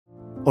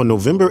On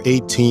November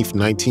 18,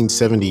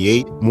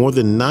 1978, more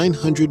than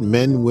 900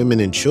 men,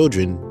 women, and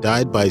children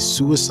died by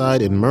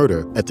suicide and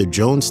murder at the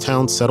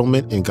Jonestown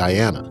settlement in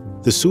Guyana.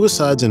 The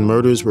suicides and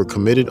murders were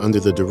committed under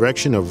the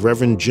direction of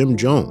Reverend Jim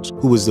Jones,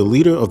 who was the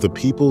leader of the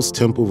People's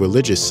Temple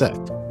religious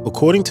sect.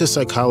 According to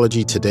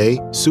Psychology Today,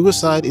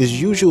 suicide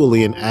is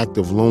usually an act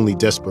of lonely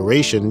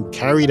desperation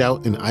carried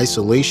out in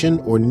isolation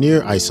or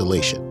near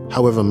isolation.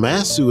 However,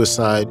 mass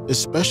suicide,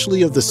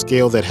 especially of the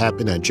scale that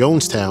happened at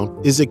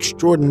Jonestown, is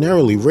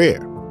extraordinarily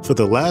rare. For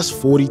the last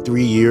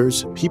 43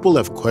 years, people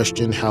have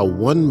questioned how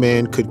one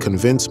man could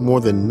convince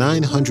more than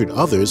 900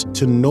 others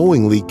to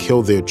knowingly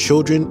kill their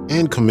children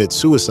and commit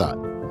suicide.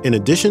 In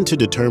addition to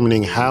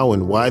determining how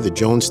and why the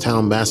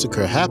Jonestown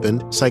Massacre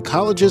happened,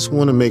 psychologists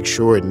want to make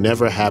sure it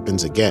never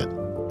happens again.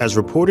 As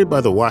reported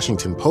by the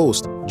Washington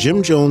Post,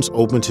 Jim Jones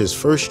opened his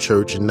first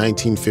church in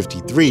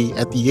 1953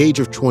 at the age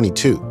of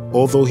 22.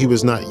 Although he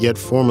was not yet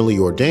formally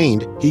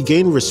ordained, he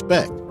gained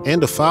respect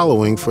and a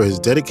following for his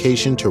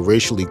dedication to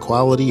racial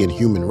equality and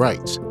human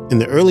rights. In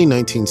the early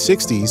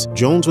 1960s,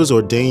 Jones was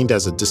ordained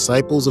as a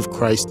Disciples of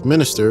Christ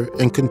minister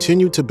and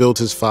continued to build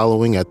his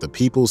following at the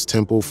People's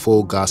Temple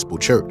Full Gospel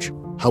Church.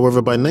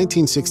 However, by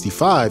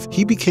 1965,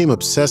 he became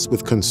obsessed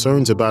with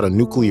concerns about a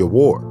nuclear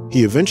war.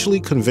 He eventually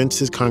convinced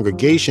his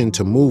congregation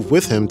to move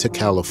with him to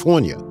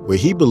California, where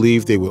he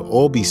believed they would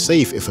all be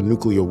safe if a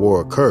nuclear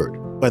war occurred.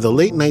 By the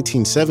late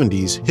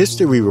 1970s,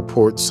 history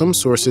reports some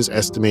sources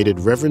estimated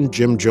Reverend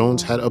Jim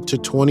Jones had up to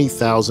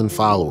 20,000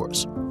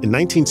 followers. In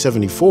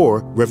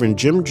 1974, Reverend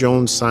Jim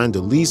Jones signed a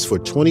lease for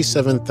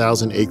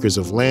 27,000 acres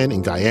of land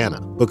in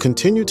Guyana, but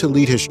continued to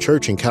lead his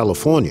church in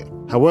California.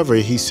 However,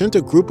 he sent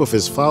a group of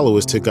his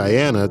followers to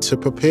Guyana to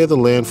prepare the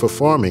land for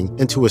farming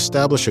and to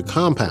establish a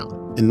compound.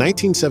 In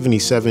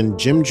 1977,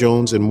 Jim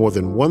Jones and more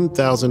than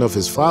 1,000 of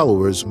his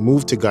followers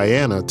moved to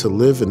Guyana to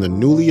live in the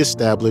newly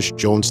established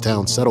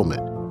Jonestown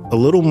settlement. A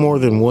little more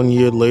than 1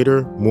 year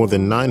later, more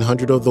than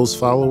 900 of those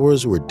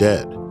followers were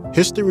dead.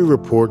 History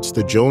reports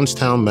the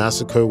Jonestown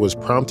Massacre was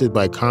prompted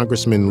by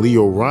Congressman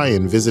Leo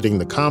Ryan visiting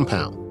the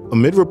compound.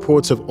 Amid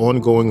reports of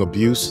ongoing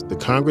abuse, the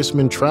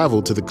congressman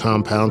traveled to the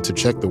compound to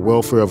check the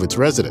welfare of its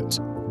residents.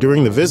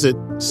 During the visit,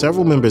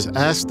 several members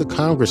asked the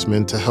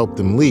congressman to help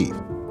them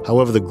leave.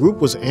 However, the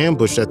group was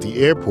ambushed at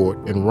the airport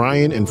and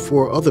Ryan and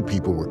 4 other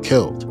people were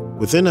killed.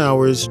 Within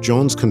hours,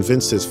 Jones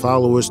convinced his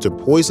followers to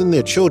poison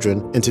their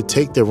children and to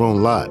take their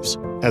own lives.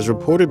 As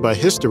reported by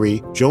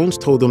History, Jones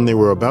told them they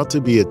were about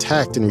to be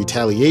attacked in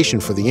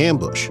retaliation for the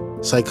ambush.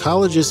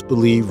 Psychologists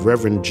believe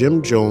Reverend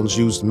Jim Jones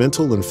used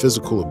mental and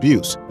physical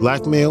abuse,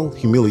 blackmail,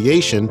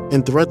 humiliation,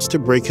 and threats to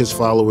break his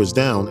followers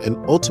down and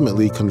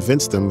ultimately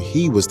convince them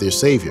he was their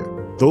savior.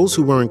 Those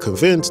who weren't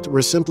convinced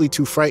were simply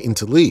too frightened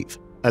to leave.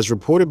 As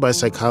reported by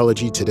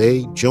Psychology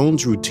Today,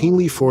 Jones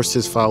routinely forced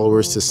his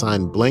followers to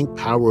sign blank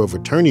power of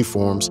attorney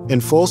forms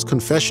and false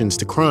confessions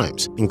to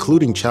crimes,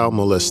 including child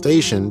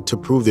molestation, to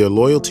prove their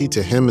loyalty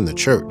to him and the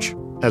church.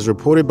 As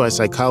reported by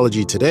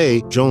Psychology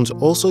Today, Jones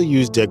also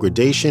used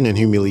degradation and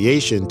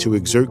humiliation to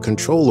exert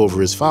control over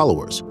his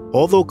followers.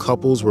 Although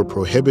couples were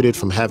prohibited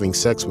from having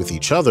sex with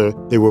each other,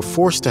 they were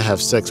forced to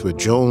have sex with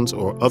Jones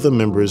or other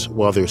members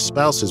while their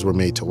spouses were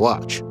made to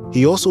watch.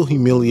 He also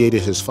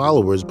humiliated his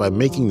followers by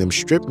making them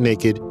strip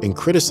naked and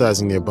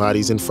criticizing their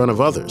bodies in front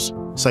of others.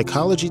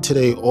 Psychology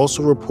Today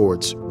also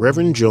reports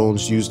Reverend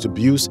Jones used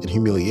abuse and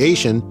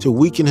humiliation to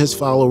weaken his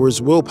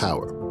followers'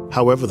 willpower.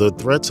 However, the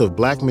threats of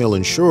blackmail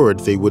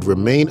ensured they would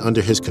remain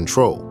under his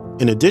control.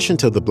 In addition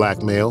to the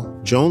blackmail,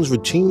 Jones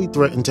routinely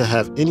threatened to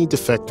have any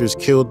defectors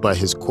killed by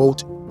his,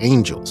 quote,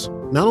 angels.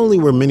 Not only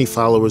were many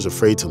followers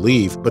afraid to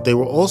leave, but they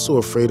were also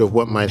afraid of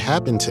what might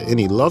happen to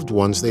any loved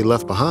ones they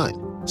left behind.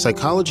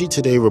 Psychology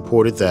Today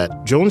reported that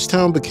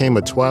Jonestown became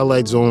a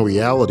Twilight Zone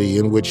reality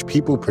in which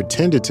people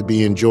pretended to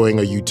be enjoying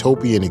a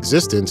utopian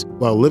existence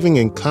while living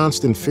in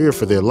constant fear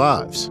for their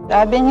lives.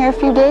 I've been here a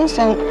few days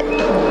and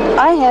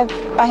I have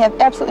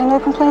absolutely no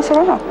complaints at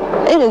all.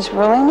 It is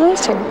really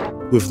nice here.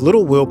 With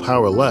little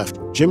willpower left,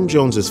 Jim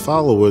Jones's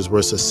followers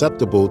were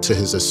susceptible to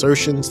his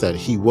assertions that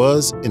he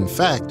was, in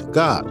fact,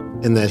 God,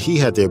 and that he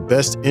had their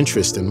best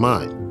interest in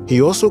mind. He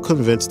also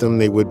convinced them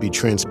they would be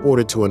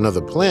transported to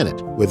another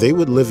planet, where they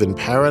would live in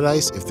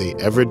paradise if they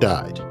ever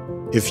died.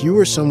 If you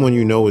or someone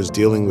you know is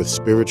dealing with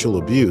spiritual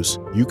abuse,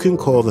 you can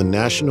call the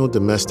National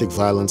Domestic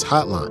Violence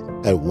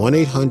Hotline at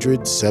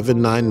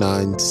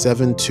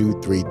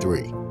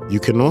 1-800-799-7233. You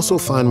can also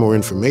find more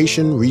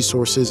information,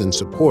 resources, and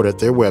support at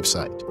their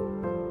website.